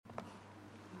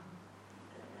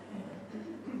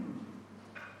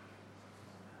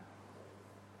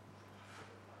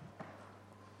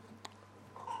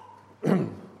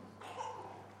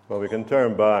Well, we can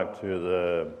turn back to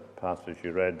the passage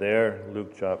you read there,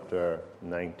 Luke chapter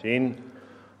 19,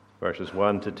 verses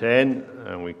 1 to 10,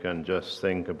 and we can just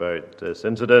think about this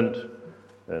incident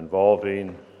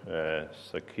involving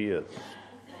Zacchaeus.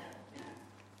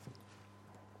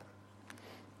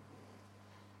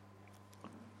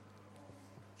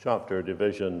 Chapter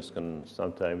divisions can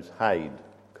sometimes hide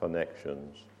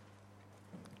connections,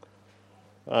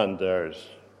 and there's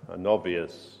an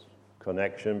obvious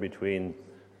connection between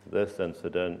this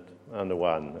incident and the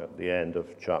one at the end of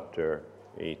chapter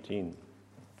 18,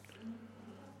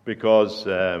 because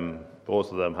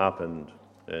both of them happened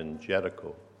in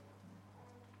Jericho.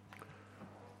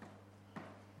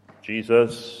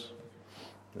 Jesus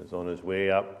is on his way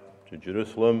up to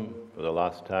Jerusalem for the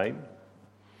last time.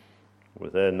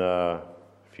 Within a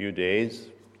few days,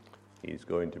 he's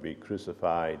going to be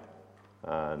crucified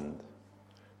and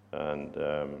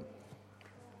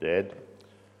dead,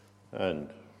 and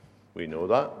we know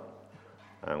that,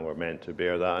 and we're meant to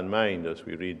bear that in mind as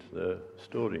we read the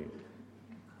story.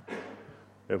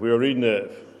 If we were reading it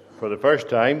for the first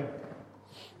time,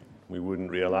 we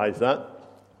wouldn't realize that,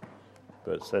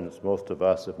 but since most of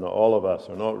us, if not all of us,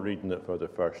 are not reading it for the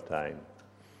first time,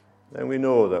 then we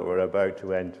know that we're about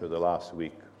to enter the last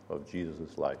week of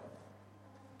Jesus' life.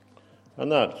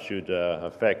 And that should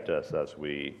affect us as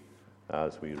we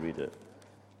read it.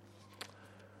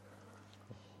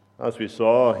 As we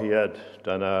saw, he had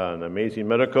done an amazing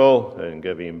miracle in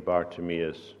giving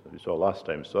Bartimaeus, as we saw last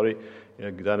time, he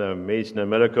had done an amazing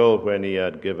miracle when he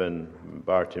had given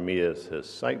Bartimaeus his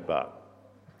sight back.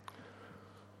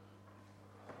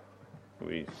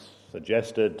 We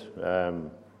suggested,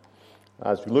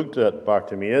 as we looked at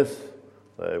Bartimaeus,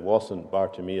 that it wasn't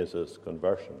Bartimaeus'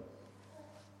 conversion.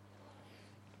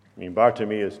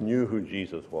 Bartimaeus knew who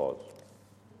Jesus was.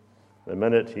 The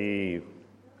minute he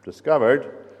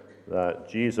discovered that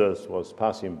Jesus was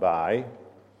passing by,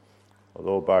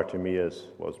 although Bartimaeus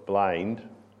was blind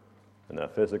in a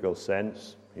physical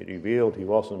sense, he revealed he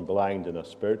wasn't blind in a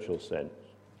spiritual sense.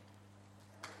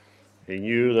 He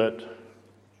knew that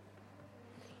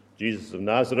Jesus of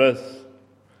Nazareth,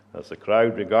 as the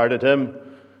crowd regarded him,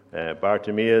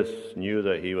 Bartimaeus knew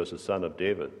that he was the son of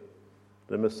David,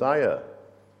 the Messiah.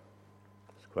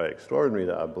 It's quite extraordinary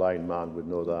that a blind man would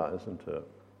know that, isn't it?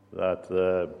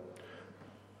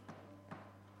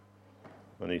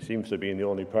 And he seems to be the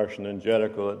only person in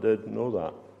Jericho that did know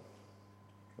that.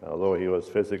 Although he was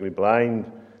physically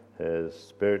blind, his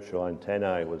spiritual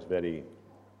antennae was very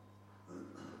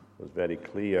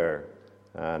clear.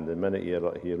 And the minute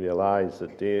he realized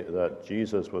that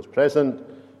Jesus was present,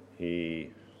 he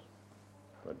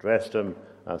addressed him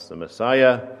as the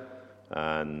Messiah,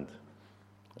 and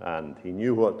he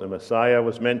knew what the Messiah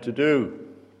was meant to do.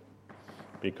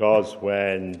 Because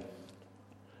when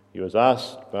he was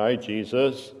asked by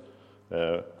Jesus,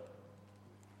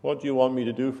 what do you want me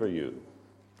to do for you?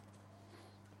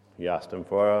 He asked him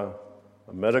for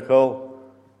a miracle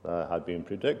that had been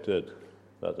predicted,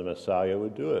 that the Messiah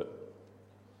would do it.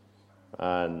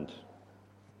 And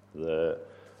it's,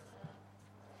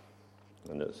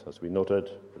 as we noted,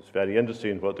 it's very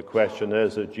interesting what the question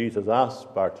is that Jesus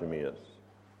asked Bartimaeus.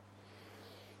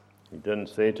 He didn't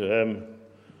say to him,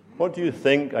 what do you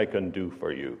think I can do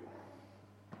for you?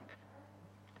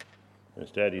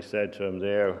 Instead, he said to him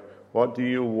there, what do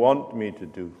you want me to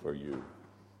do for you?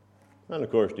 And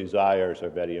of course, desires are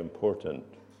very important.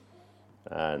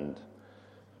 And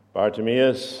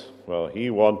Bartimaeus, well, he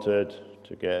wanted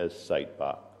to get his sight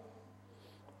back.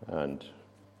 And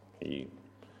he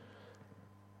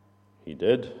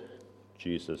did.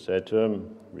 Jesus said to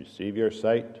him, receive your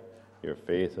sight, your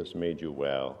faith has made you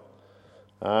well.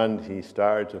 And he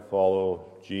started to follow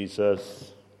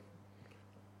Jesus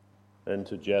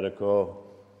into Jericho.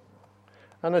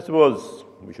 And I suppose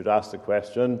we should ask the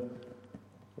question,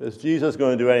 is Jesus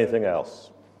going to do anything else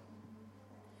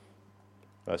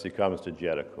as he comes to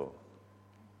Jericho?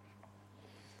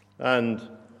 And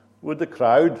would the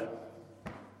crowd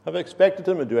have expected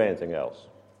him to do anything else?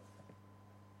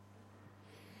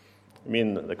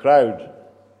 The crowd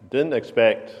didn't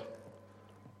expect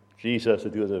Jesus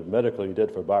to do the miracle he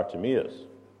did for Bartimaeus.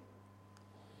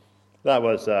 That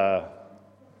was a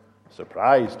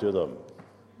surprise to them.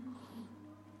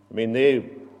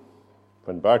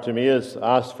 When Bartimaeus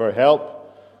asked for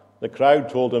help, the crowd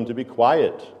told him to be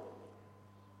quiet.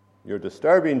 You're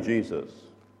disturbing Jesus.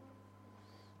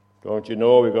 Don't you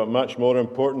know we've got much more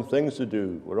important things to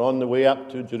do? We're on the way up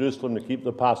to Jerusalem to keep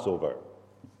the Passover.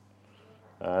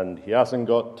 And he hasn't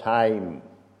got time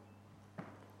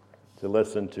to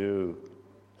listen to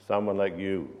someone like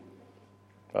you.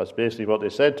 That's basically what they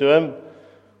said to him.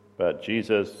 But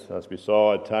Jesus, as we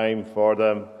saw, had time for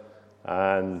them,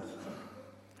 and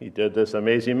he did this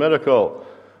amazing miracle.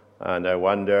 And I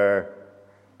wonder,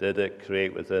 did it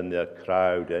create within the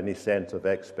crowd any sense of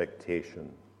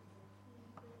expectation?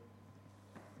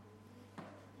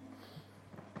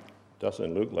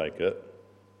 Doesn't look like it.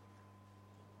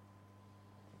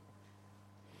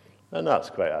 And that's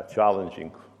quite a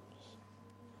challenging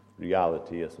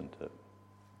reality, isn't it?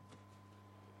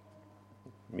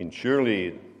 I mean,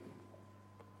 surely,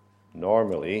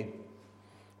 normally,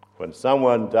 when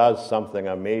someone does something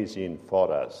amazing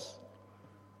for us,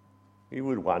 we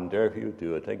would wonder if he would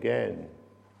do it again.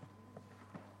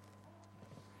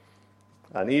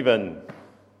 And even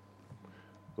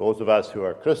those of us who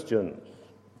are Christians,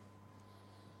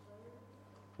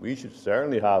 we should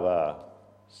certainly have a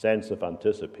sense of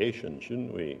anticipation,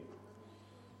 shouldn't we?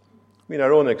 I mean,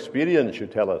 our own experience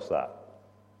should tell us that.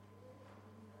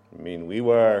 I mean, we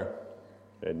were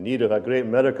in need of a great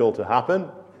miracle to happen.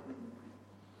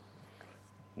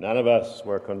 None of us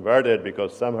were converted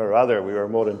because somehow or other we were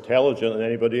more intelligent than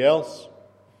anybody else,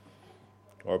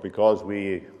 or because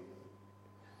we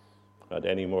had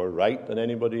any more right than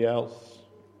anybody else,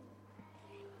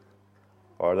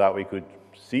 or that we could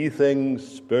see things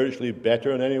spiritually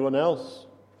better than anyone else.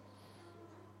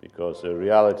 Because the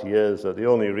reality is that the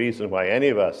only reason why any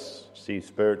of us see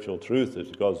spiritual truth is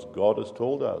because God has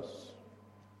told us.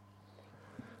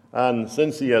 And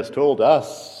since he has told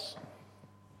us,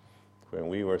 when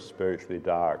we were spiritually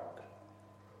dark,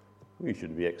 we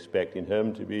should be expecting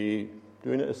him to be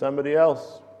doing it to somebody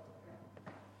else.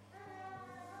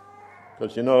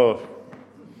 Because,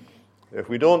 if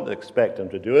we don't expect him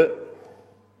to do it,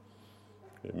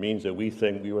 it means that we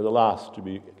think we were the last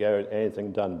to get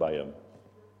anything done by him.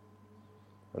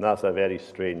 And that's a very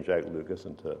strange outlook,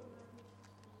 isn't it?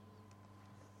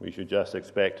 We should just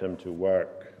expect him to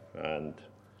work. And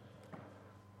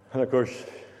of course,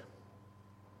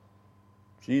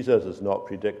 Jesus is not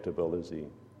predictable, is he?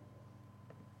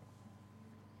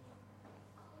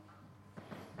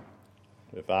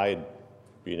 If I'd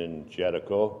been in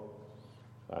Jericho,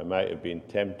 I might have been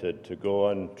tempted to go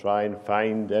and try and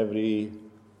find every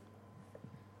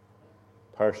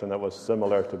person that was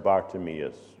similar to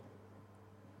Bartimaeus.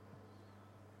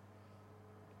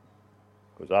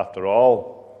 Because after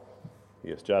all,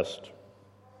 he has just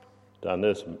done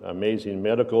this amazing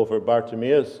miracle for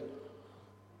Bartimaeus.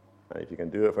 And if you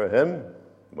can do it for him,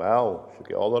 well, you should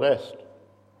get all the rest.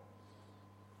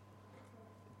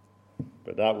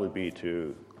 But that would be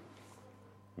to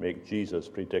make Jesus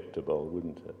predictable,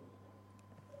 wouldn't it?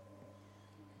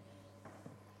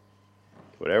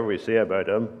 Whatever we say about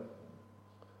him,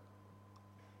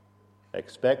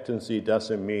 expectancy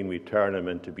doesn't mean we turn him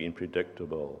into being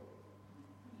predictable.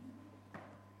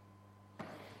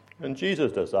 And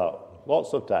Jesus does that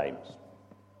lots of times.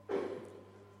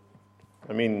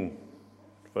 I mean,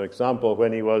 for example,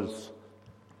 when he was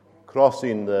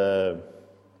crossing the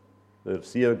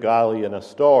Sea of Galilee in a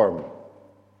storm,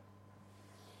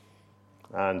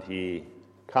 and he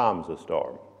calms the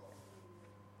storm,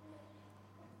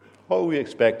 what do we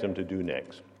expect him to do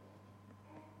next?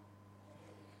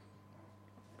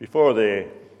 Before they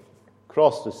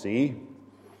crossed the sea,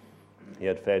 he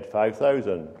had fed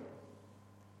 5,000.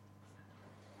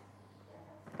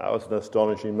 That was an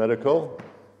astonishing miracle.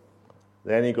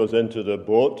 Then he goes into the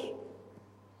boat,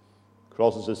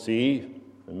 crosses the sea in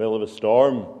the middle of a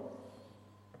storm,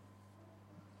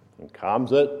 and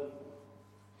calms it.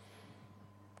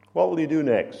 What will he do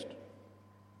next?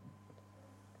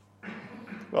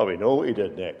 Well, we know what he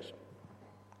did next.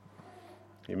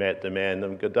 He met the men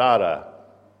of Gadara,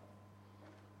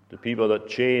 the people that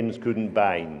chains couldn't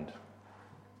bind.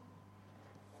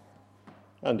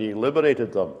 And he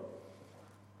liberated them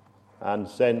and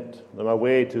sent them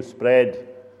away to spread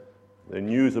the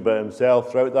news about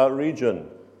himself throughout that region,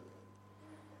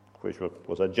 which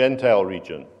was a Gentile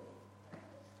region.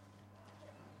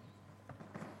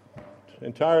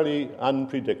 Entirely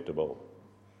unpredictable.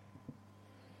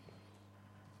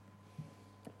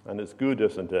 And it's good,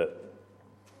 isn't it,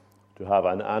 to have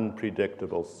an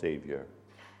unpredictable Savior.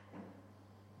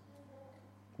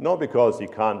 Not because he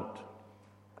can't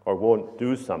or won't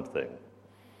do something,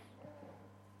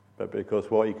 but because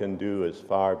what he can do is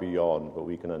far beyond what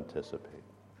we can anticipate.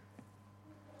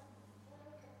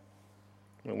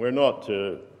 And we're not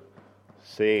to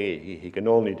say he can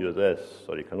only do this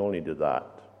or he can only do that.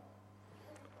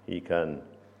 He can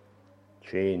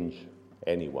change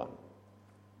anyone.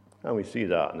 And we see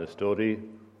that in the story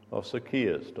of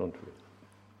Zacchaeus, don't we?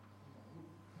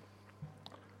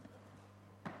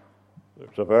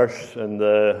 There's a verse in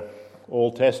the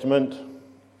Old Testament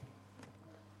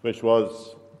which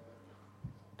was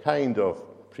kind of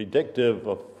predictive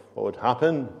of what would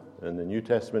happen in the New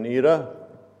Testament era,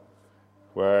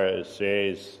 where it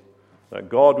says that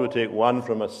God would take one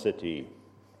from a city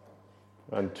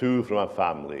and two from a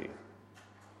family,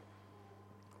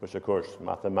 which of course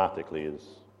mathematically is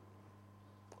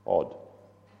odd.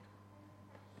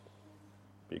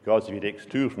 Because if he takes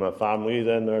two from a family,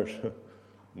 then there's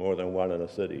more than one in a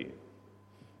city.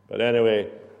 But anyway,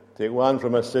 take one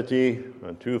from a city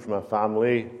and two from a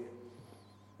family. And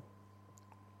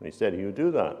he said he would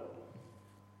do that.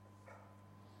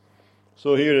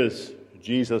 So here is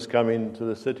Jesus coming to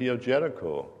the city of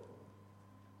Jericho.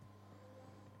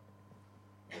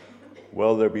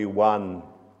 Will there be one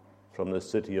from the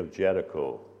city of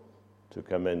Jericho to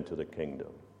come into the kingdom?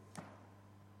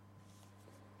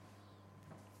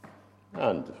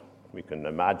 And we can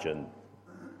imagine,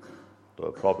 though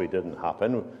it probably didn't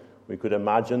happen, we could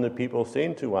imagine the people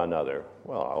saying to one another,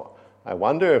 well, I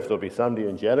wonder if there'll be somebody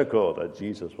in Jericho that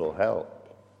Jesus will help.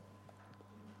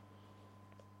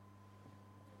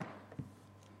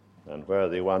 And whether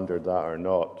they wondered that or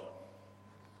not,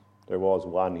 there was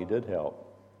one he did help.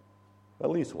 At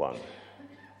least one.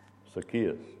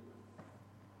 Zacchaeus.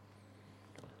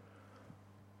 I'd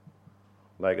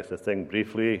like us to think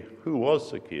briefly, who was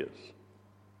Zacchaeus?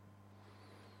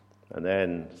 And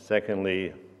then,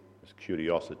 secondly, his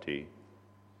curiosity.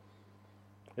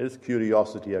 Is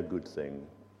curiosity a good thing?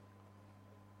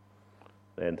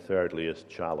 Then thirdly, his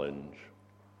challenge.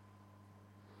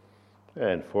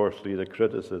 And fourthly, the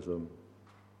criticism.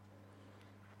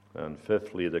 And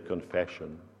fifthly, the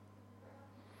confession.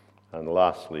 And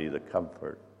lastly, the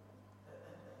comfort.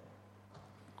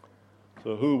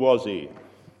 So who was he?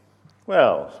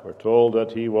 Well, we're told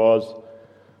that he was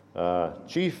a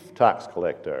chief tax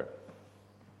collector.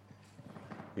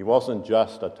 He wasn't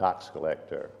just a tax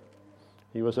collector.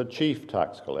 He was a chief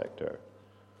tax collector.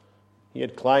 He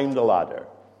had climbed the ladder.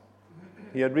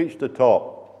 He had reached the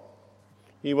top.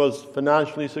 He was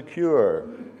financially secure.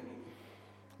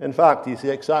 In fact, he's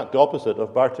the exact opposite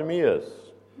of Bartimaeus.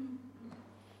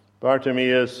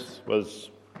 Bartimaeus was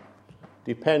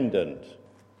dependent,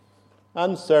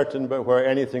 uncertain about where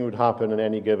anything would happen on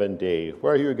any given day,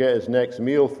 where he would get his next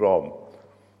meal from.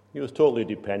 He was totally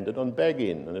dependent on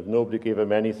begging, and if nobody gave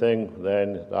him anything,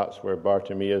 then that's where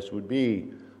Bartimaeus would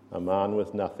be, a man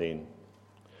with nothing.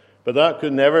 But that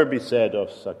could never be said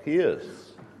of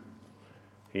Zacchaeus.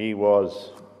 He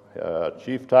was a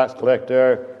chief tax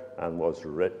collector and was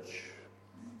rich.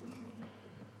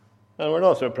 And we're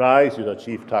not surprised he was a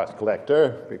chief tax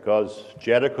collector, because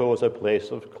Jericho was a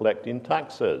place of collecting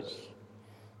taxes.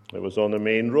 It was on the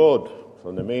main road,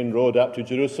 on the main road up to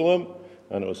Jerusalem,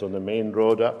 and it was on the main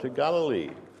road up to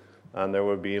Galilee. And there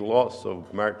would be lots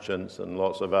of merchants and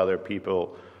lots of other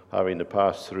people having to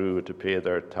pass through to pay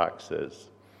their taxes.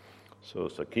 So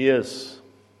Zacchaeus,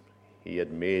 he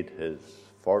had made his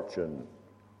fortune.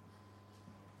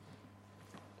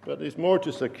 But there's more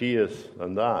to Zacchaeus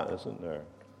than that, isn't there?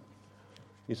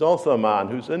 He's also a man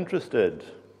who's interested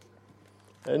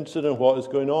in what is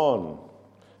going on.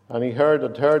 And he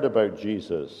had heard about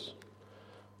Jesus.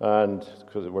 And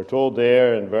because we're told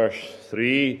there in verse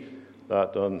 3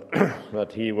 that,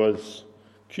 that he was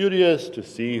curious to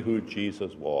see who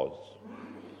Jesus was.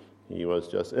 He was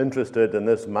just interested in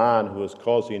this man who was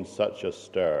causing such a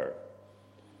stir.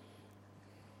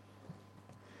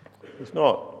 He's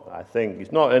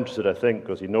not interested,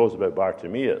 because he knows about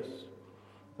Bartimaeus.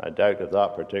 I doubt if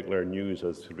that particular news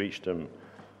has reached him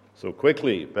so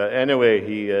quickly. But anyway,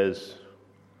 he is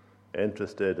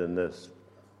interested in this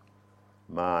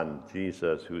man,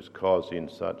 Jesus, who's causing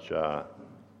such a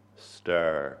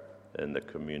stir in the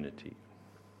community.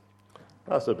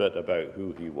 That's a bit about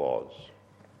who he was.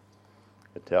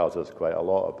 It tells us quite a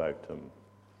lot about him.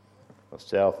 A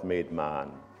self-made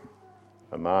man.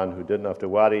 A man who didn't have to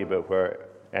worry about where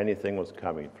anything was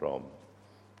coming from.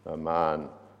 A man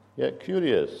yet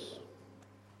curious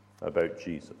about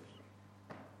Jesus.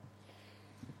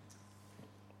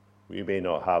 We may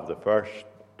not have the first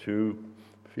two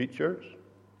features,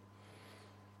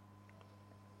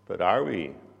 but are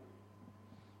we,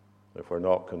 if we're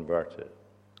not converted,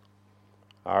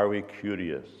 are we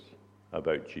curious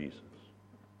about Jesus?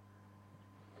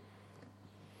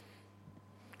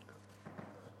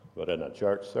 But in a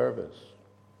church service,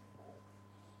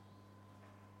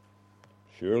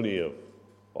 surely of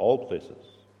all places,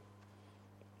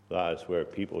 that is where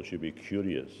people should be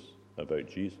curious about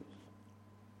Jesus.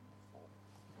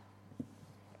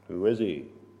 Who is he?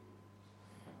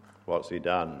 What's he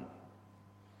done?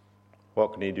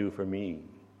 What can he do for me?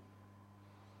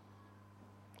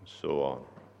 And so on.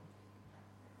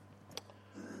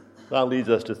 that leads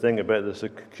us to think about the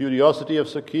curiosity of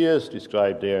Zacchaeus,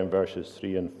 described there in verses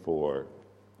 3 and 4.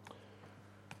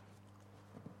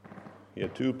 He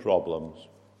had two problems,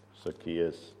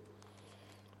 Zacchaeus.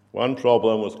 One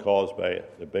problem was caused by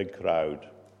the big crowd,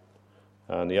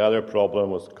 and the other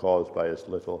problem was caused by his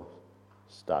little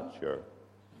stature.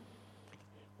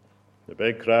 The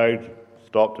big crowd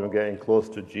stopped him getting close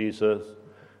to Jesus,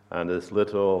 and his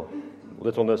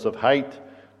littleness of height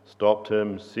stopped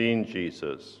him seeing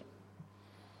Jesus.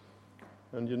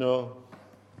 And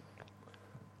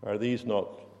are these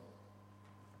not,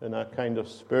 in a kind of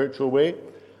spiritual way,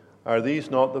 are these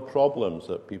not the problems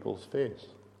that people face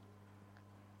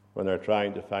when they're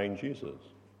trying to find Jesus?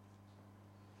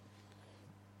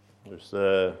 There's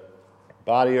the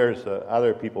barriers that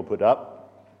other people put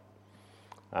up,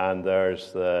 and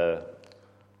there's the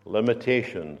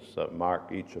limitations that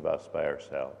mark each of us by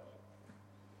ourselves.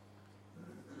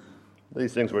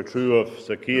 These things were true of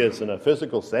Zacchaeus in a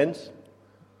physical sense,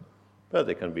 but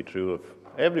they can be true of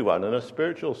everyone in a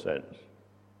spiritual sense.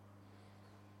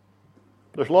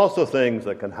 There's lots of things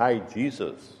that can hide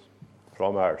Jesus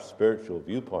from our spiritual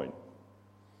viewpoint.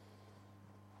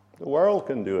 The world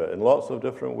can do it in lots of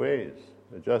different ways.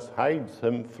 It just hides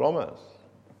him from us.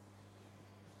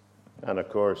 And of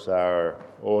course, our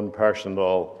own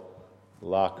personal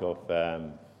lack of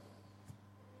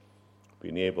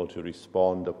being able to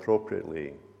respond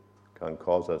appropriately can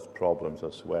cause us problems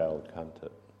as well, can't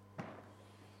it?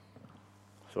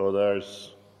 So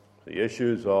there's the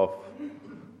issues of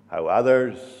how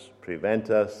others prevent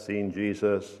us seeing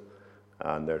Jesus,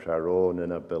 and there's our own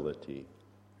inability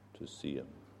to see him.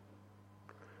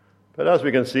 But as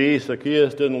we can see,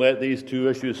 Zacchaeus didn't let these two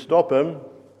issues stop him.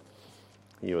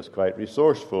 He was quite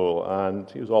resourceful, and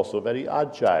he was also very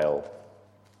agile.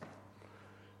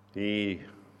 He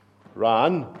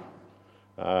ran,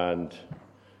 and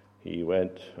he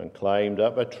went and climbed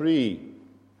up a tree.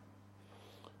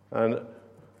 And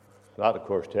that, of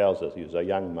course, tells us he was a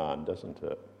young man, doesn't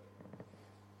it?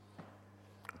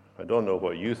 I don't know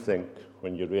what you think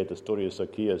when you read the story of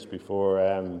Zacchaeus before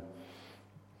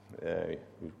you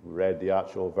read the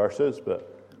actual verses,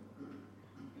 but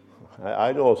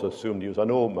I'd also assumed he was an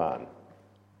old man.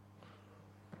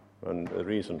 And the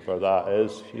reason for that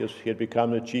is he had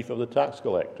become the chief of the tax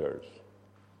collectors.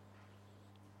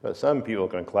 But some people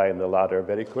can climb the ladder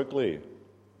very quickly.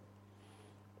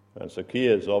 And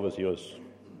Zacchaeus obviously was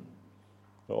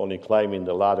not only climbing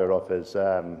the ladder of his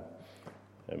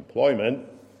employment,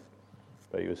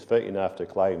 but he was fit enough to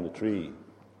climb the tree.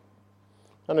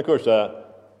 And of course, a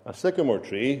sycamore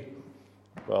tree,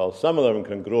 well, some of them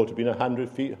can grow to being 100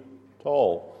 feet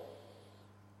tall.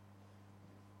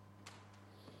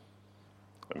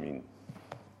 I mean,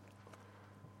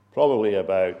 probably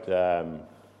about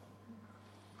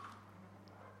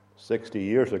 60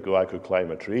 years ago, I could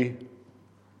climb a tree.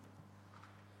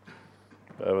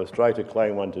 If I was trying to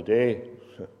climb one today,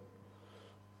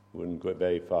 wouldn't go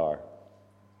very far.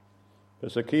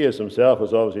 But Zacchaeus himself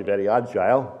was obviously very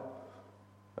agile,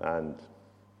 and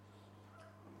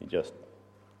he just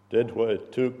did what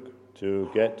it took to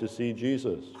get to see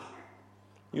Jesus.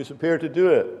 He was prepared to do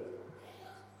it.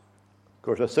 Of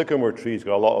course, a sycamore tree's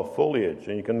got a lot of foliage,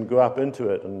 and you can go up into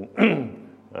it and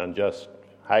and just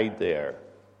hide there.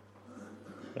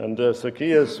 And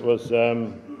Zacchaeus was,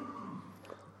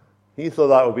 he thought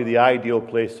that would be the ideal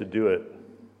place to do it.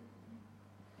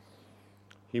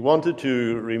 He wanted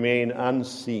to remain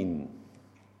unseen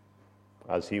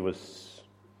as he was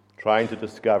trying to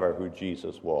discover who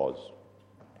Jesus was.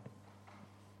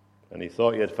 And he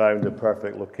thought he had found the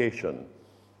perfect location.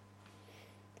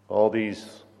 All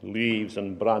these leaves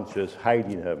and branches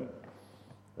hiding him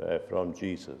from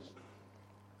Jesus.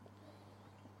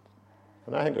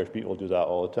 And I think there's people who do that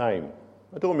all the time.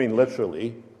 I don't mean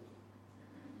literally,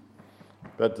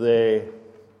 but they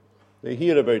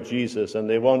hear about Jesus and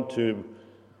they want to,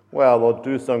 well, they'll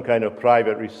do some kind of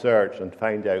private research and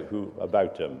find out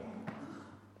about him.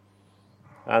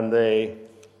 And they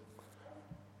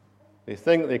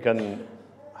think they can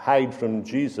hide from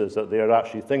Jesus that they are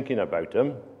actually thinking about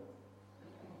him.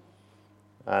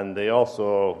 And they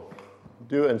also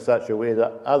do it in such a way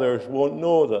that others won't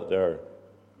know that they're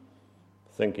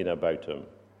thinking about him.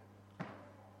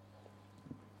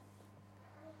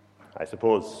 I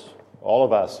suppose all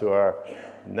of us who are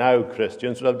now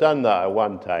Christians would have done that at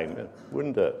one time,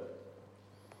 wouldn't it?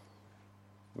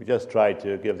 We just tried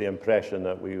to give the impression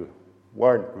that we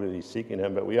weren't really seeking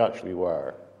him, but we actually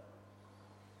were.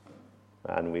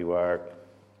 And we were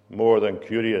more than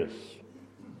curious.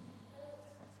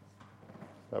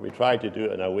 But we tried to do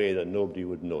it in a way that nobody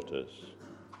would notice.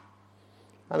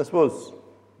 And I suppose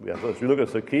As we look at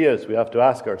Zacchaeus, we have to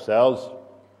ask ourselves,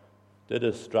 did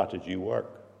his strategy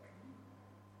work?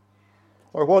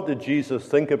 Or what did Jesus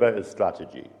think about his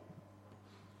strategy?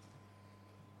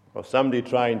 Or somebody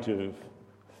trying to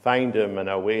find him in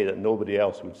a way that nobody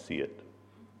else would see it?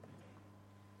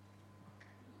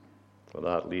 So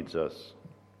that leads us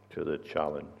to the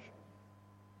challenge.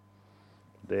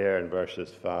 There in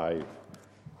verses 5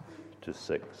 to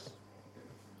 6.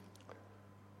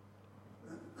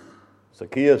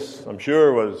 Zacchaeus, I'm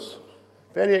sure, was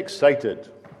very excited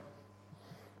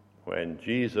when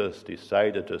Jesus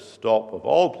decided to stop, of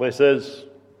all places,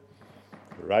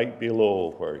 right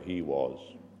below where he was.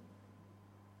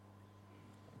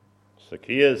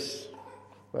 Zacchaeus,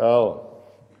 well,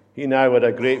 he now had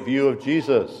a great view of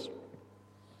Jesus.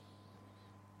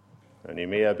 And he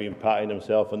may have been patting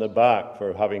himself on the back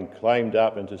for having climbed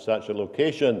up into such a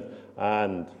location,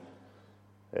 and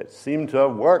it seemed to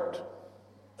have worked.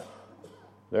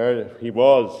 There he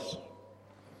was.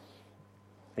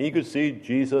 He could see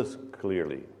Jesus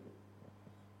clearly.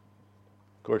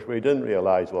 Of course, what he didn't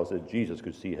realize was that Jesus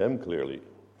could see him clearly.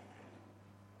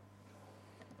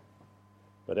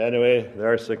 But anyway,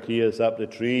 there's Zacchaeus up the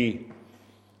tree,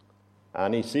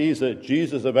 and he sees that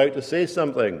Jesus is about to say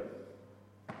something.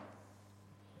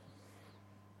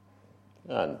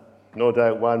 And no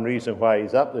doubt one reason why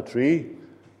he's up the tree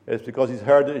is because he's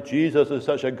heard that Jesus is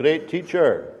such a great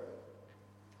teacher.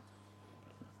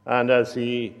 And as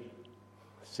he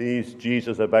sees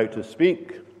Jesus about to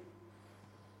speak,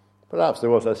 perhaps there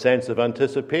was a sense of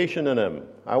anticipation in him.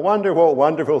 I wonder what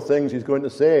wonderful things he's going to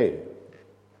say.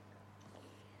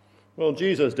 Well,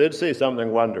 Jesus did say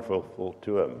something wonderful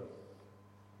to him.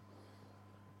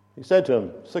 He said to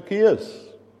him, Zacchaeus.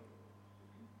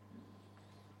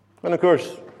 And of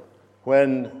course,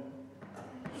 when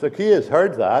Zacchaeus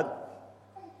heard that,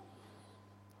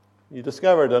 he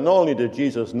discovered that not only did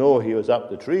Jesus know he was up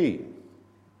the tree,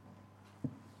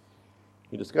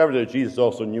 he discovered that Jesus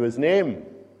also knew his name.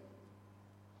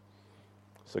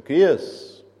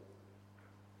 Zacchaeus.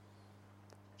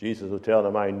 Jesus was telling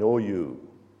him, I know you.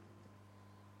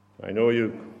 I know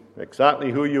you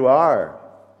exactly who you are.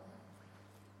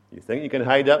 You think you can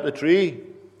hide up the tree?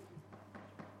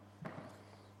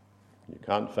 You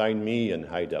can't find me and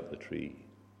hide up the tree.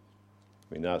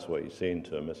 I mean, that's what he's saying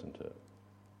to him, isn't it?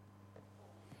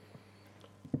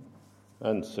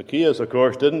 And Zacchaeus, of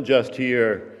course, didn't just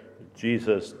hear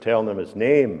Jesus telling him his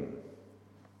name.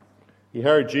 He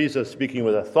heard Jesus speaking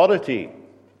with authority.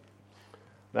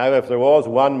 Now, if there was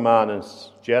one man in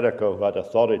Jericho who had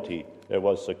authority, it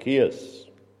was Zacchaeus.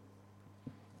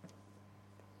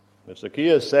 If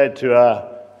Zacchaeus said to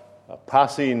a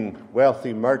passing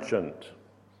wealthy merchant,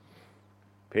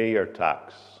 pay your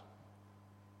tax,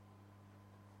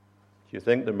 do you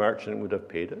think the merchant would have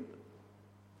paid it?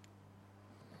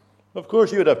 Of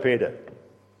course he would have paid it.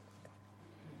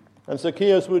 And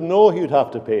Zacchaeus would know he would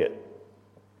have to pay it.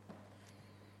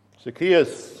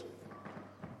 Zacchaeus,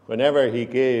 whenever he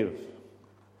gave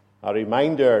a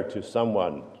reminder to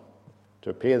someone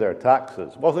to pay their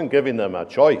taxes, wasn't giving them a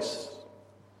choice.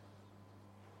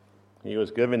 He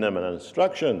was giving them an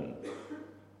instruction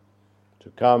to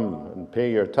come and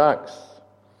pay your tax.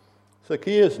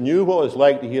 Zacchaeus knew what it was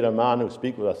like to hear a man who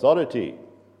speak with authority.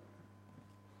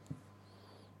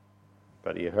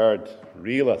 But he heard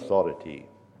real authority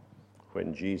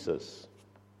when Jesus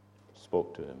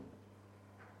spoke to him.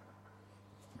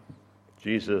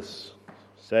 Jesus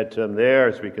said to him there,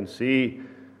 as we can see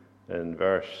in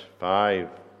verse 5,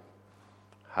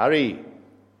 hurry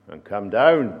and come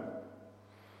down,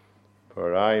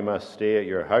 for I must stay at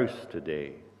your house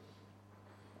today.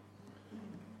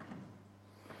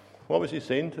 What was he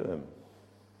saying to him?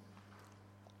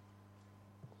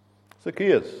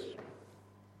 Zacchaeus,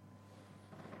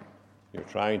 you're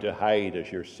trying to hide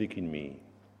as you're seeking me.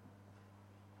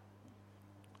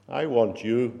 I want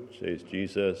you, says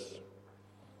Jesus,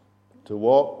 to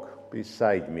walk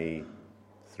beside me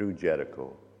through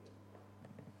Jericho.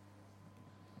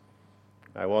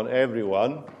 I want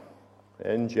everyone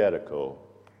in Jericho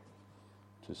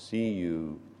to see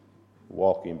you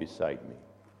walking beside me.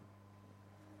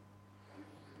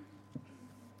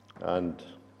 And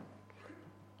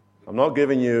I'm not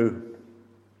giving you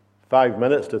 5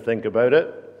 minutes to think about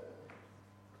it.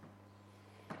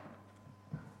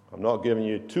 I'm not giving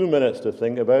you 2 minutes to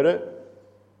think about it.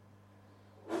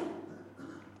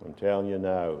 I'm telling you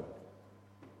now,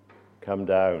 come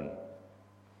down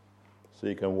so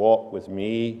you can walk with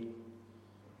me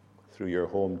through your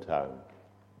hometown.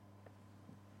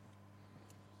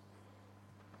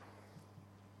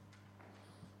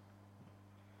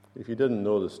 If you didn't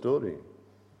know the story,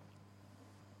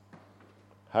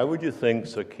 how would you think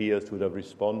Zacchaeus would have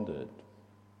responded?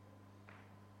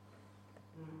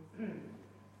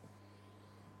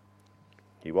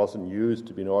 He wasn't used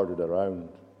to being ordered around.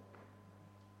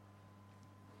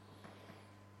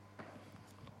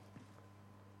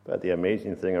 But the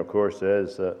amazing thing, of course,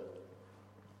 is that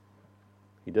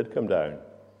he did come down.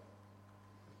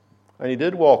 And he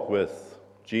did walk with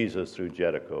Jesus through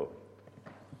Jericho.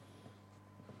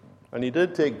 And he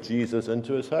did take Jesus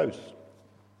into his house.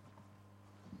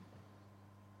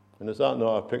 And is that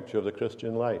not a picture of the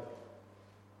Christian life?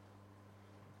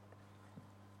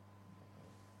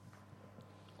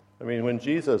 I mean, when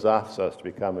Jesus asks us to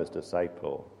become his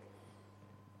disciple,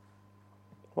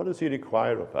 what does he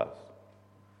require of us?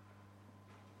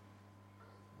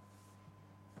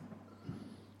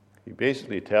 He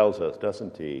basically tells us,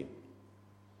 doesn't he,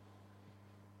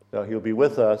 that he'll be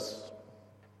with us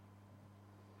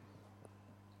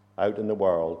out in the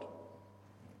world,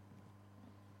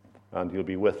 and he'll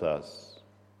be with us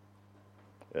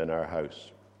in our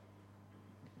house.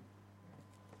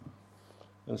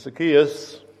 And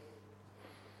Zacchaeus,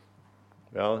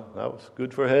 well, that was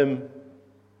good for him.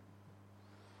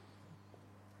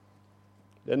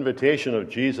 The invitation of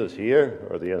Jesus here,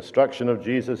 or the instruction of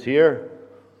Jesus here,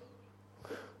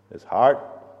 his heart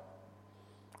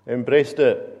embraced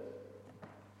it.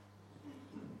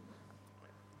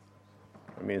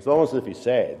 I mean, it's almost as if he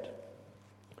said,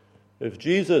 if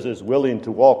Jesus is willing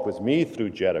to walk with me through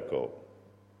Jericho,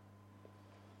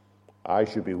 I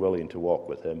should be willing to walk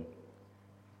with him.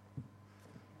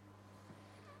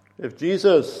 If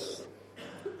Jesus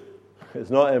is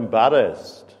not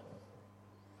embarrassed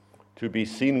to be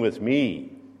seen with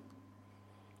me,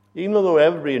 even though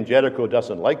everybody in Jericho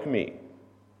doesn't like me,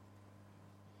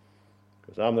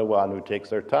 because I'm the one who takes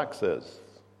their taxes.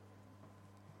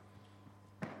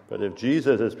 But if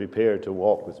Jesus is prepared to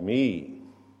walk with me,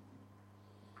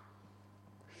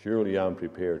 surely I'm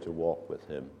prepared to walk with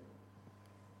him.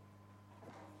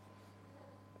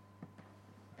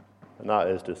 And that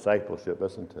is discipleship,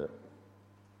 isn't it?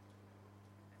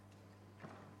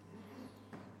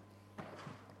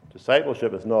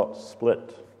 Discipleship is not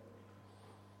split.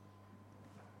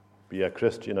 Be a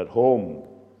Christian at home,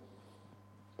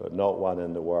 but not one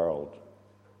in the world.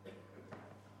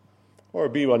 Or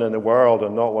be one in the world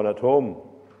and not one at home.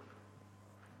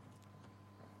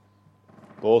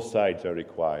 Both sides are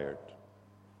required.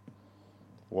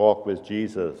 Walk with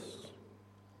Jesus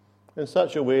in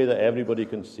such a way that everybody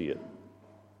can see it.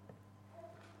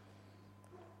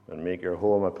 And make your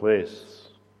home a place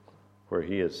where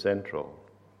he is central.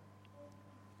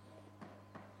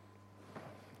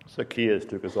 Zacchaeus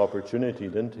took his opportunity,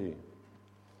 didn't he?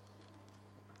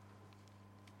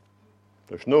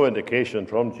 There's no indication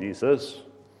from Jesus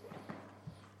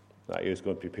that he was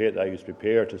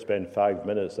prepared to spend 5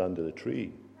 minutes under the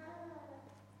tree.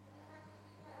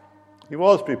 He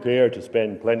was prepared to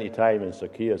spend plenty of time in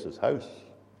Zacchaeus' house.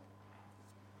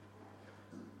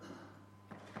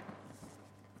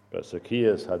 But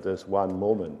Zacchaeus had this one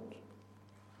moment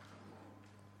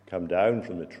come down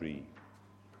from the tree,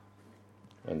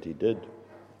 and he did.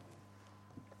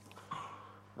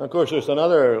 Of course, there's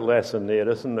another lesson there,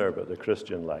 isn't there, about the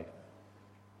Christian life?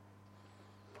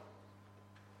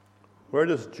 Where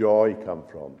does joy come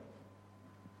from?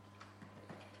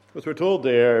 Because we're told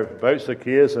there about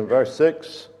Zacchaeus in verse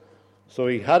 6, so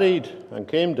he hurried and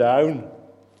came down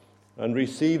and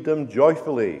received him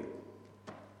joyfully.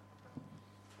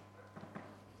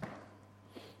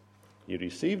 He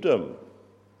received him.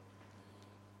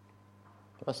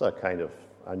 That's a kind of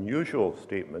unusual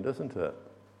statement, isn't it?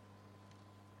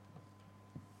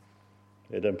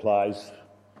 It implies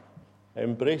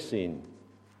embracing,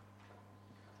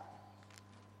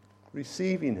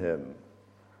 receiving him.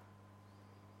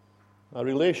 A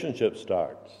relationship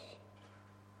starts.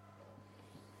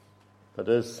 That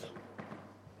is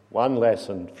one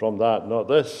lesson from that, not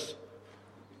this,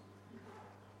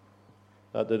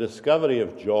 that the discovery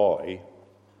of joy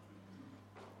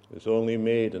is only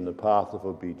made in the path of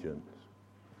obedience.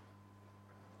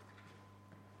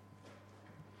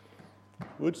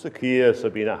 Would Zacchaeus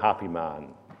have been a happy man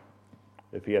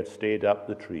if he had stayed up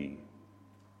the tree?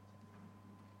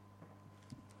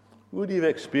 Would he have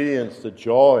experienced the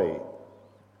joy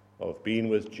of being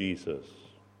with Jesus?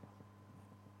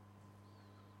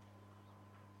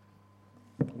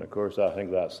 And of course, I think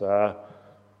that's a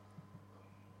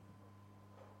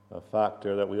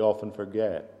factor that we often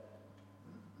forget.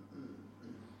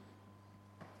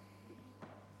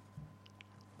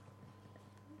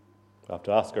 We have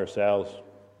to ask ourselves,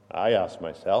 I ask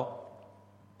myself,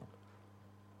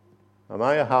 am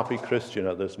I a happy Christian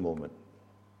at this moment?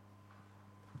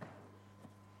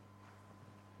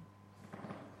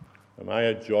 Am I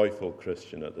a joyful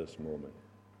Christian at this moment?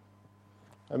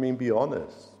 I mean, be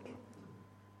honest.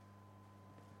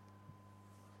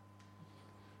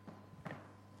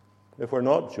 If we're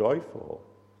not joyful,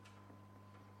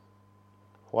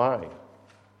 why?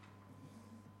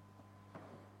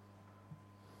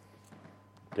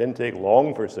 It didn't take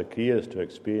long for Zacchaeus to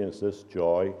experience this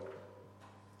joy.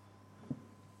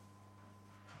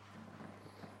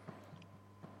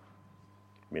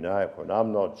 I mean, when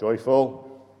I'm not joyful,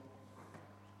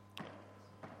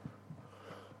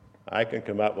 I can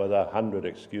come up with 100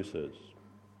 excuses.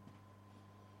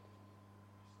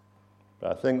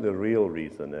 But I think the real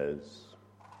reason is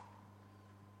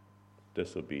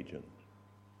disobedience.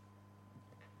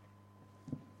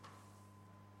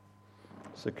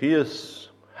 Zacchaeus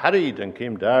hurried and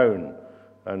came down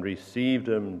and received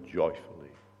him joyfully.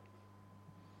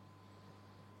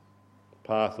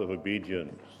 Path of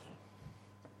obedience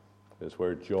is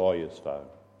where joy is found.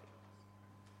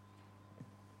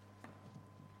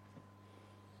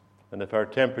 And if our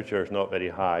temperature is not very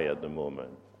high at the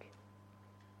moment,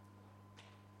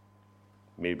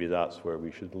 maybe that's where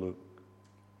we should look.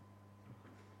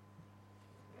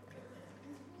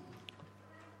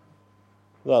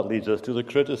 That leads us to the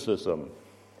criticism.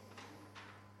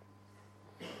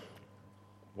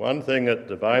 One thing that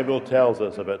the Bible tells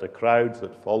us about the crowds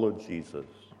that followed Jesus,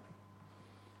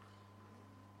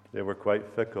 they were quite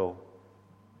fickle.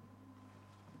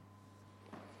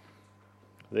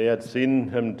 They had seen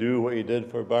him do what he did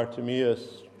for Bartimaeus.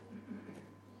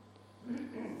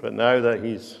 But now that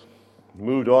he's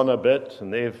moved on a bit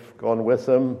and they've gone with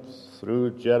him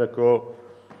through Jericho,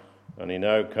 and he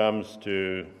now comes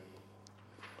to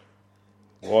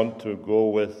want to go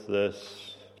with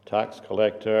this tax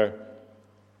collector,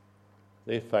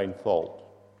 they find fault.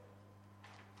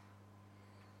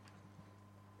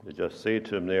 They just say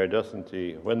to him there, doesn't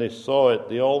he? When they saw it,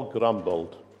 they all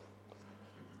grumbled.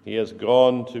 He has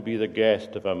gone to be the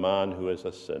guest of a man who is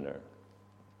a sinner.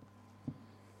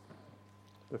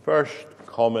 The first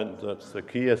comment that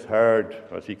Zacchaeus heard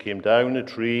as he came down the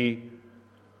tree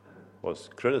was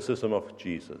criticism of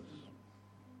Jesus.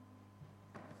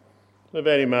 The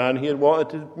very man he had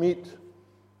wanted to meet.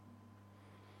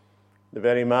 The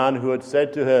very man who had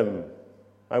said to him,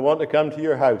 I want to come to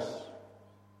your house.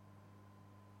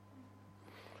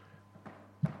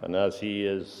 And as he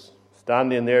is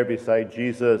standing there beside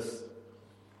Jesus,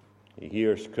 he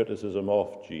hears criticism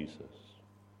of Jesus.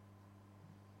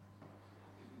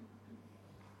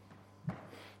 I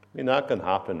mean, that can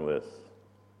happen with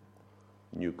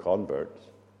new converts.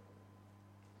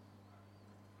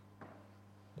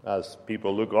 As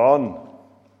people look on,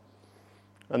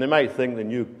 and they might think the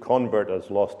new convert has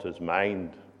lost his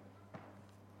mind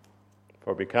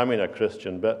for becoming a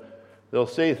Christian, but they'll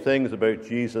say things about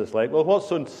Jesus like, well, what's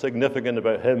so significant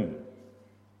about him?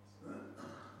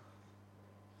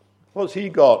 What's he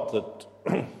got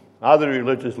that other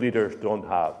religious leaders don't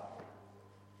have?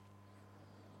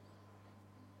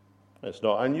 It's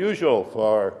not unusual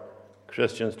for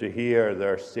Christians to hear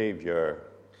their Savior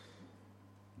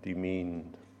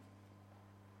demeaned.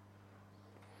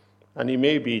 And he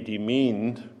may be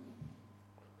demeaned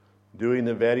doing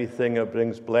the very thing that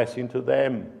brings blessing to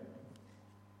them.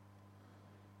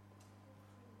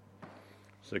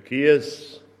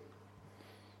 Zacchaeus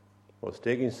was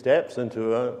taking steps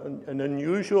into an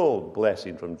unusual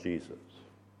blessing from Jesus.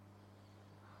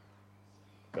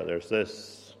 But there's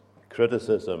this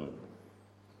criticism.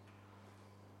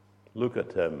 Look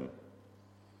at him,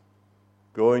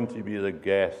 going to be the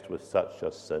guest with such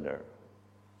a sinner.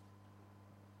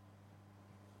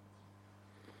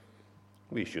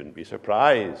 We shouldn't be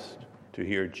surprised to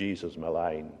hear Jesus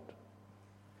maligned.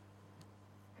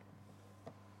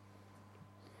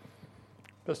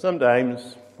 But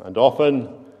sometimes, and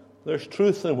often, there's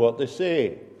truth in what they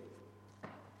say.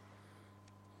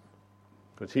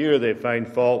 Because here they find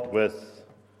fault with,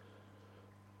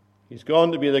 he's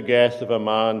gone to be the guest of a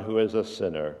man who is a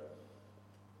sinner.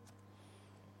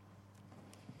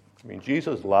 I mean,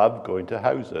 Jesus loved going to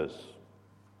houses.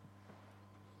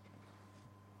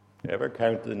 Ever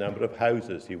counted the number of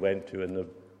houses he went to in the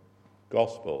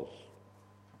Gospels?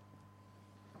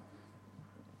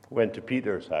 Went to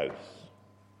Peter's house.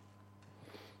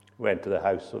 Went to the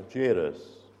house of Jairus.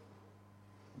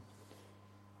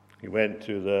 He went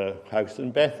to the house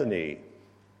in Bethany.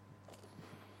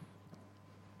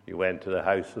 He went to the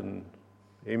house in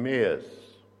Emmaus.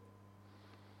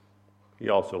 He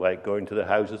also liked going to the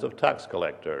houses of tax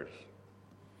collectors,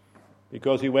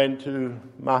 because he went to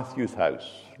Matthew's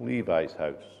house, Levi's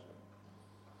house.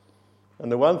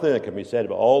 And the one thing that can be said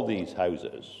about all these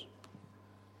houses,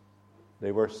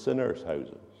 they were sinners'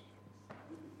 houses.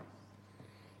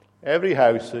 Every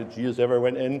house that Jesus ever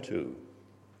went into,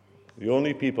 the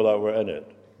only people that were in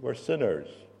it were sinners,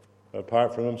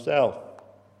 apart from himself.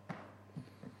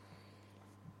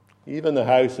 Even the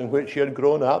house in which he had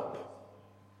grown up,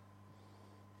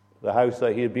 the house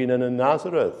that he had been in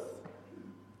Nazareth,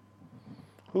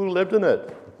 who lived in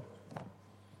it?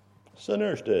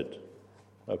 Sinners did,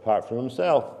 apart from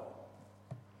himself.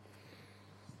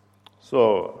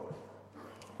 So,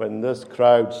 when this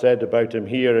crowd said about him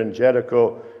here in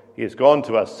Jericho, he has gone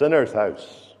to a sinner's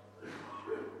house,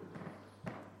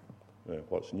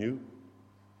 what's new?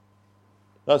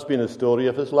 That's been the story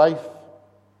of his life.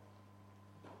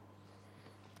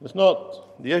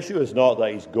 The issue is not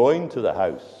that he's going to the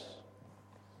house.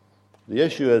 The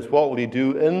issue is, what will he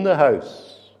do in the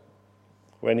house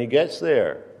when he gets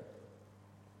there?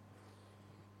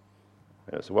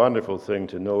 And it's a wonderful thing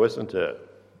to know, isn't it?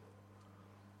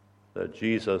 That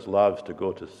Jesus loves to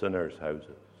go to sinners'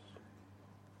 houses.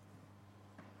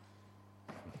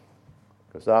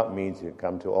 Because that means he can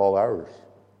come to all ours.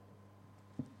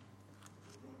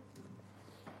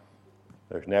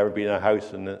 There's never been a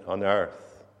house on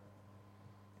earth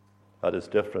that is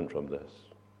different from this.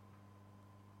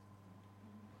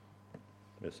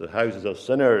 It's the houses of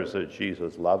sinners that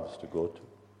Jesus loves to go to.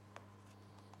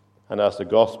 And as the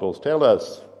Gospels tell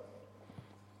us,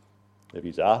 if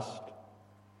he's asked,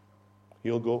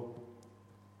 he'll go.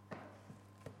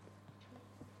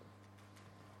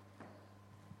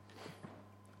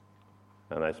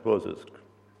 And I suppose it's,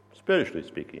 spiritually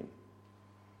speaking,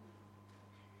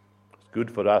 it's good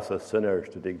for us as sinners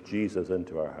to take Jesus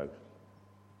into our house.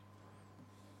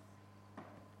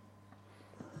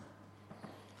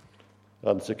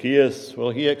 And Zacchaeus,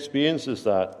 well, he experiences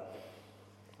that.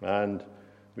 And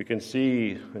we can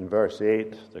see in verse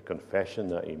 8 the confession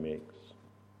that he makes.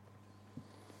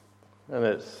 And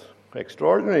it's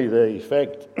extraordinary, the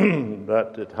effect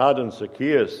that it had on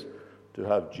Zacchaeus to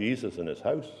have Jesus in his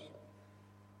house.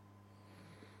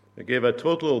 It gave a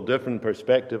total different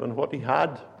perspective on what he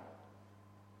had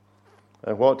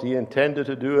and what he intended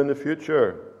to do in the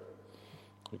future.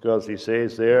 Because he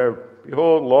says there,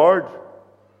 "Behold, Lord,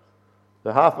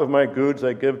 the half of my goods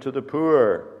I give to the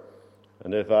poor,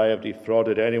 and if I have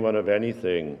defrauded anyone of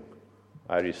anything,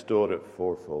 I restore it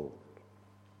fourfold."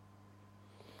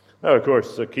 Now, of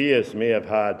course, Zacchaeus may have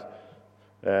had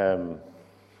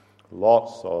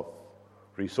lots of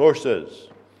resources,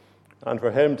 and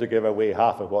for him to give away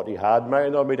half of what he had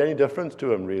might not have made any difference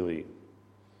to him, really.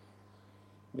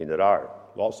 I mean, there are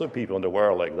lots of people in the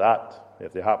world like that.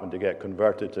 If they happen to get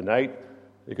converted tonight,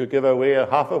 they could give away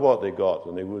half of what they got,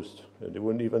 and they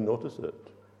wouldn't even notice it.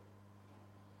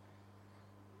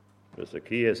 But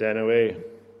Zacchaeus, anyway,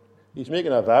 he's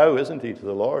making a vow, isn't he, to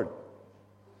the Lord?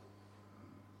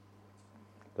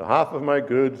 "The half of my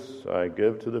goods I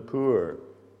give to the poor."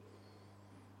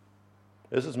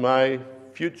 This is my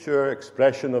future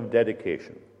expression of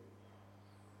dedication.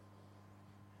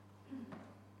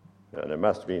 And it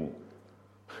must have been,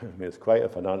 it's quite a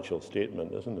financial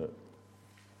statement, isn't it?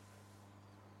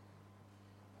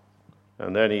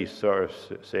 And then he sort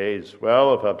of says,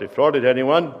 "Well, if I've defrauded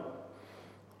anyone,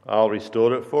 I'll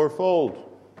restore it fourfold."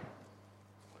 I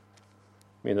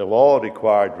mean, the law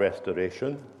required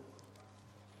restoration,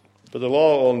 but the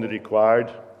law only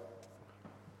required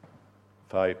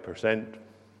 5%.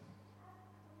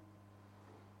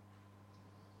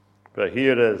 But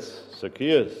here is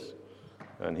Zacchaeus,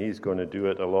 and he's going to do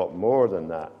it a lot more than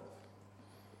that.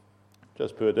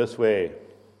 Just put it this way.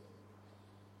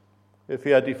 If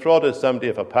he had defrauded somebody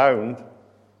of £1,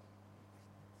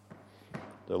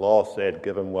 the law said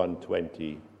give him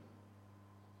 120.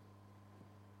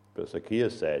 But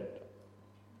Zacchaeus said,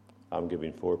 "I'm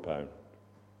giving £4.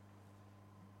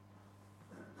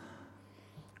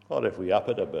 Or if we up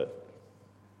it a bit,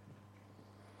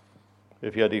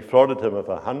 if you had defrauded him of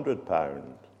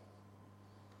 £100,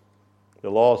 the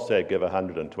law said give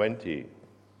 120.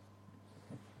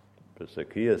 But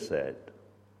Zacchaeus said,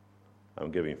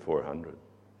 "I'm giving 400.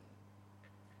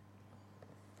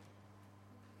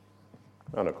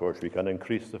 And of course we can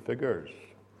increase the figures.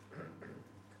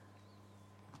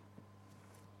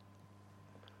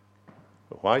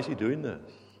 But why is he doing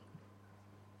this?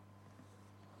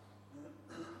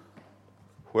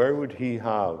 Where would he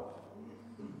have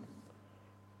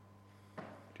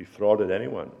defrauded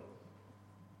anyone?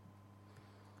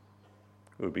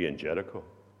 It would be in Jericho,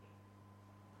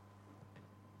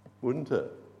 wouldn't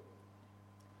it?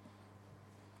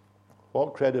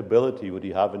 What credibility would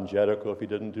he have in Jericho if he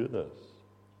didn't do this?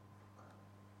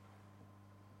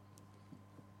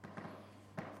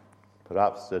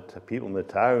 Perhaps the people in the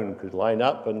town could line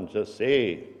up and just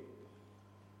say,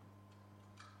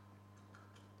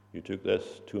 You took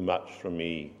this too much from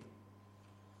me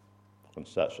on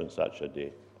such and such a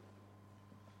day.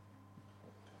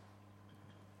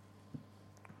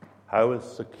 How is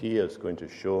Zacchaeus going to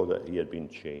show that he had been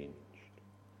changed?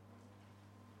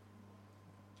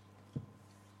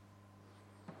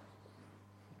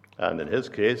 And in his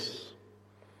case,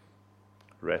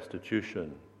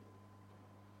 restitution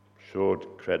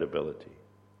showed credibility.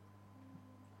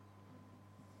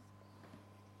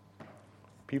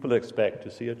 People expect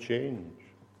to see a change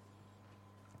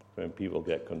when people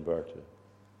get converted.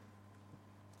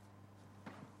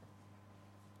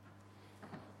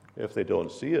 If they don't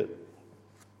see it,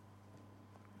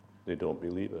 they don't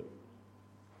believe it.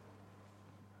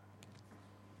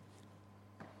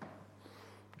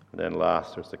 And then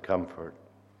last, there's the comfort.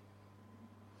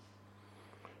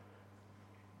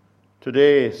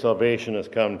 Today, salvation has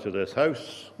come to this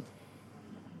house.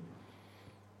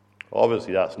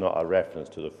 Obviously, that's not a reference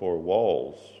to the four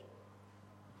walls.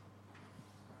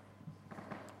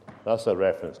 That's a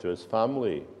reference to his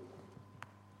family.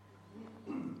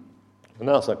 And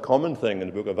that's a common thing in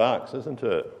the book of Acts, isn't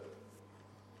it?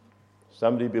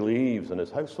 Somebody believes and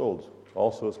his household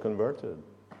also is converted.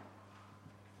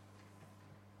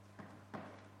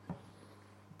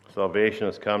 Salvation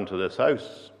has come to this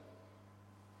house.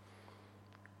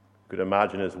 You could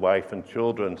imagine his wife and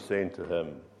children saying to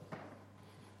him,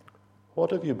 "What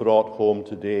have you brought home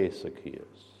today,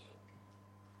 Zacchaeus?"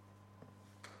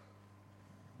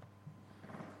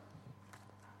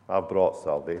 "I've brought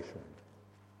salvation."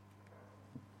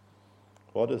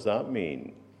 What does that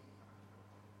mean?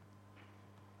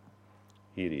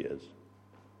 Here he is.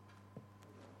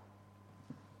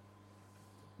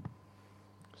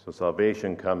 So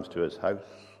salvation comes to his house.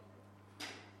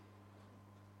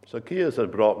 Zacchaeus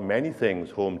had brought many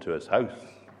things home to his house,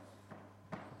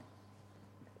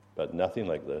 but nothing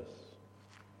like this.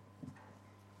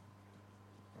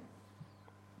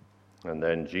 And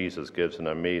then Jesus gives an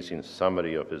amazing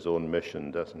summary of his own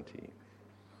mission, doesn't he?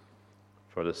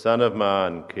 For the Son of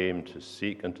Man came to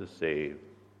seek and to save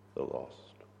the lost.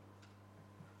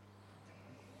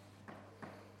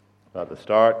 At the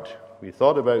start, we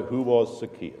thought about who was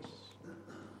Zacchaeus.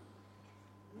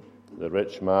 The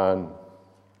rich man,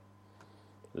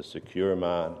 the secure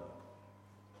man,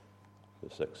 the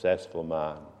successful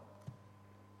man,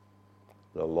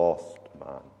 the lost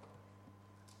man.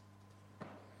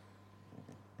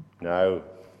 Now,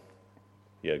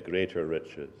 he had greater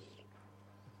riches,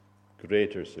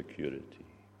 greater security,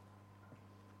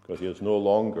 because he was no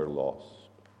longer lost.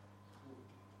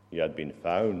 He had been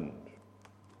found,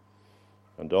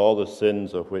 and all the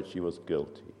sins of which he was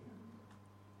guilty.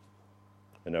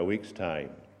 In a week's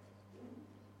time,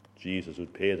 Jesus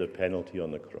would pay the penalty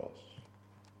on the cross.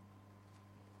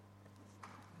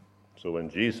 So when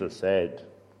Jesus said,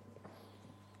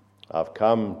 "I've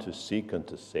come to seek and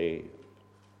to save,"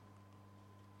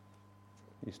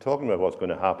 he's talking about what's going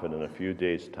to happen in a few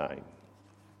days' time,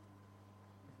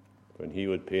 when he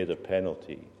would pay the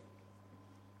penalty,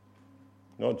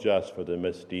 not just for the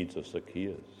misdeeds of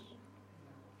Zacchaeus,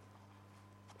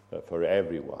 but for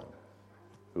everyone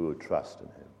who would trust in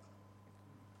him.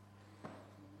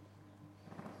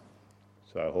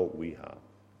 So I hope we have,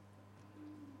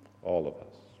 all of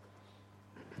us.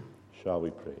 Shall we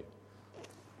pray?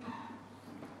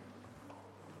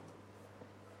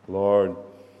 Lord,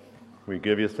 we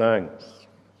give you thanks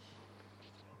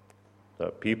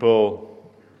that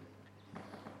people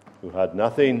who had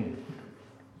nothing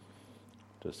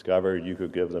discovered you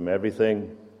could give them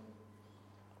everything,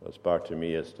 as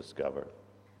Bartimaeus discovered.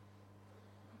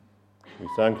 We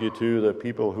thank you too that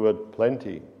people who had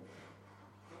plenty,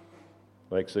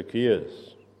 like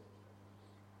Zacchaeus,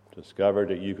 discovered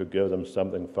that you could give them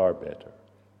something far better.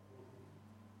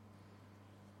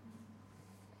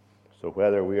 So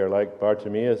whether we are like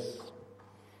Bartimaeus,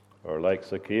 or like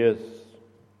Zacchaeus,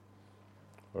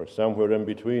 or somewhere in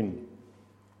between,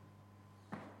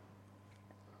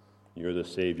 you're the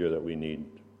Savior that we need.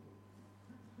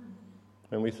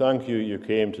 And we thank you, you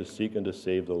came to seek and to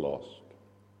save the lost.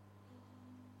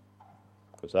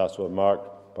 Because that's what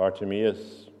marked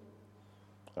Bartimaeus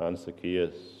and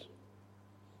Zacchaeus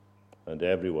and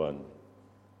everyone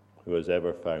who has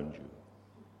ever found you.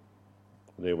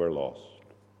 They were lost.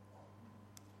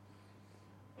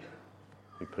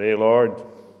 We pray, Lord,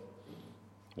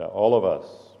 that all of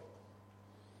us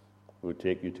would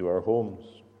take you to our homes,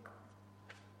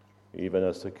 even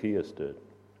as Zacchaeus did,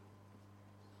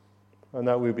 and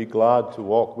that we'd be glad to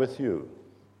walk with you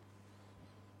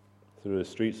through the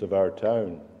streets of our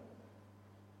town,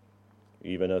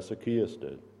 even as Zacchaeus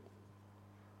did.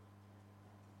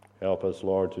 Help us,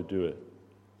 Lord, to do it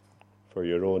for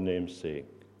your own name's sake.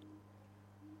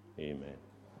 Amen.